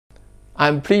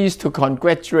I'm pleased to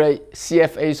congratulate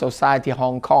CFA Society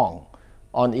Hong Kong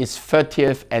on its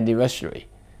 30th anniversary.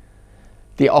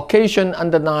 The occasion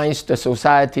underlines the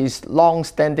Society's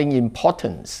long-standing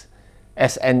importance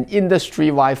as an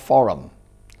industry-wide forum.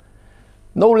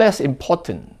 No less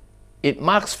important, it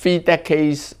marks 3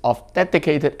 decades of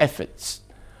dedicated efforts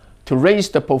to raise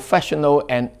the professional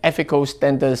and ethical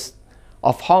standards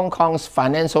of Hong Kong's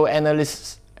financial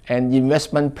analysts and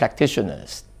investment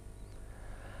practitioners.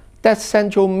 That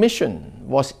central mission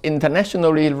was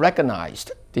internationally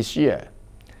recognized this year.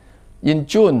 In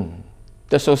June,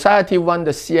 the Society won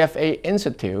the CFA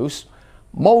Institute's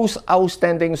Most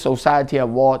Outstanding Society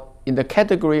Award in the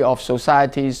category of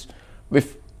societies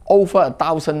with over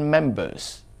 1,000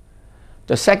 members,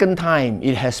 the second time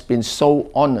it has been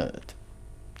so honored.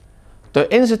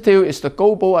 The Institute is the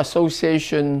global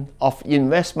association of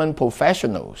investment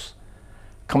professionals,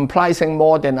 comprising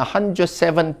more than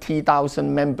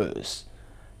 170,000 members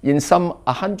in some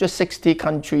 160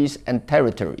 countries and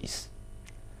territories.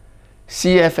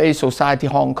 CFA Society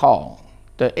Hong Kong,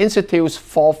 the Institute's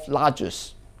 4th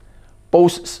largest,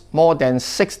 boasts more than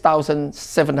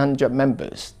 6,700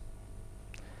 members.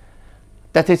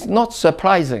 That is not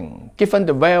surprising given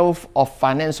the wealth of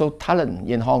financial talent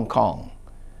in Hong Kong,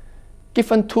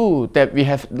 given too that we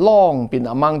have long been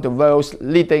among the world's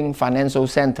leading financial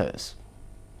centers.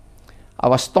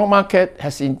 Our stock market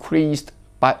has increased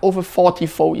by over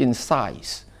 40-fold in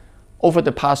size over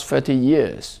the past 30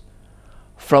 years,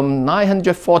 from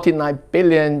 949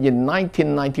 billion in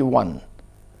 1991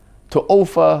 to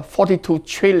over 42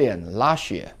 trillion last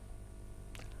year.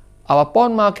 Our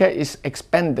bond market is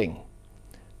expanding,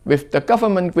 with the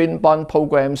government green bond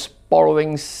program's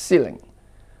borrowing ceiling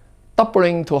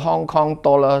doubling to Hong Kong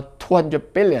dollar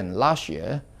 200 billion last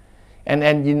year, and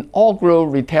an inaugural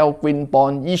retail green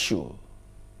bond issue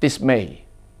this May.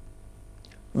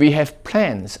 We have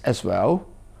plans as well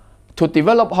to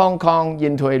develop Hong Kong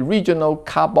into a regional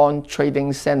carbon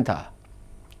trading center,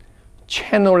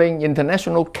 channeling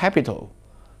international capital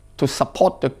to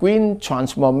support the green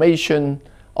transformation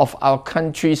of our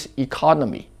country's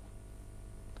economy.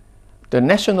 The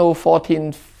National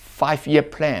 14th Five-Year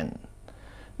Plan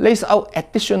lays out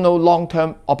additional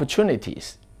long-term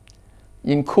opportunities,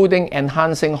 including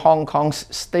enhancing Hong Kong's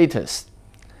status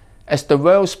as the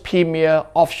world's premier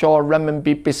offshore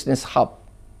renminbi business hub.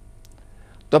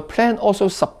 The plan also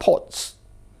supports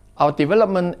our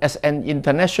development as an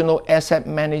international asset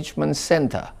management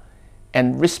center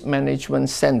and risk management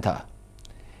center,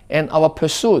 and our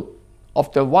pursuit of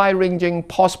the wide-ranging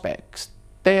prospects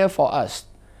there for us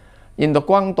in the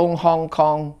Guangdong, Hong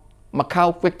Kong,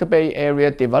 Macau Greater Bay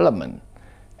Area development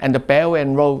and the Belt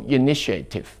and Road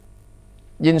Initiative.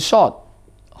 In short,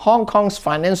 Hong Kong's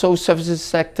financial services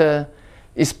sector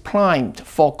is primed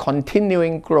for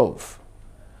continuing growth.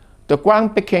 The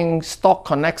groundbreaking Stock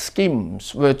Connect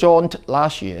schemes were joined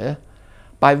last year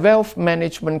by Wealth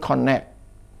Management Connect,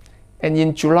 and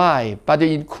in July by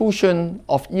the inclusion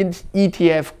of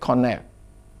ETF Connect.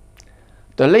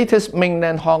 The latest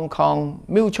mainland Hong Kong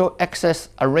mutual access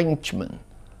arrangement,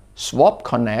 Swap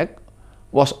Connect,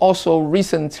 was also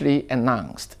recently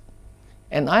announced,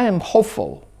 and I am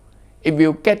hopeful it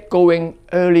will get going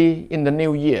early in the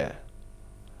new year.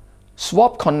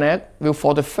 Swap Connect will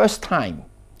for the first time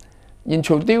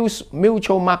introduce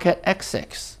mutual market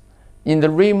access in the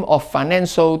realm of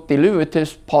financial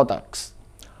derivatives products,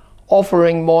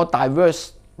 offering more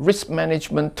diverse risk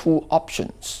management tool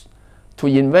options to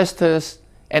investors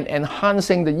and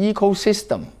enhancing the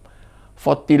ecosystem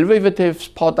for derivatives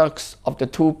products of the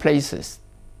two places.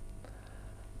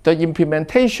 The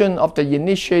implementation of the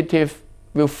initiative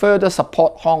will further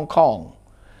support Hong Kong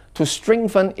to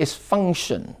strengthen its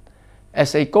function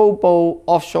as a global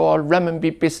offshore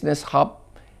renminbi business hub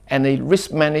and a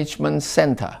risk management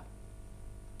center.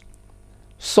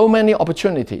 So many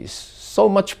opportunities, so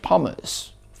much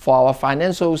promise for our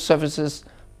financial services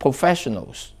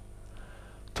professionals.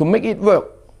 To make it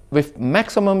work with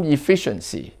maximum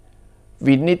efficiency,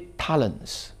 we need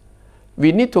talents.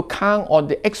 We need to count on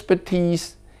the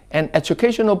expertise and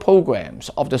educational programs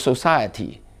of the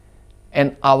Society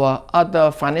and our other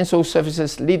financial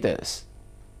services leaders.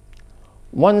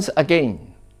 Once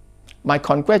again, my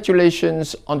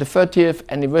congratulations on the 30th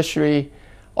anniversary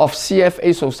of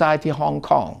CFA Society Hong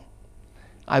Kong.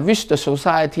 I wish the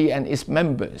Society and its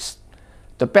members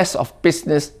the best of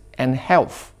business and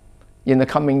health in the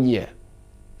coming year.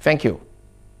 Thank you.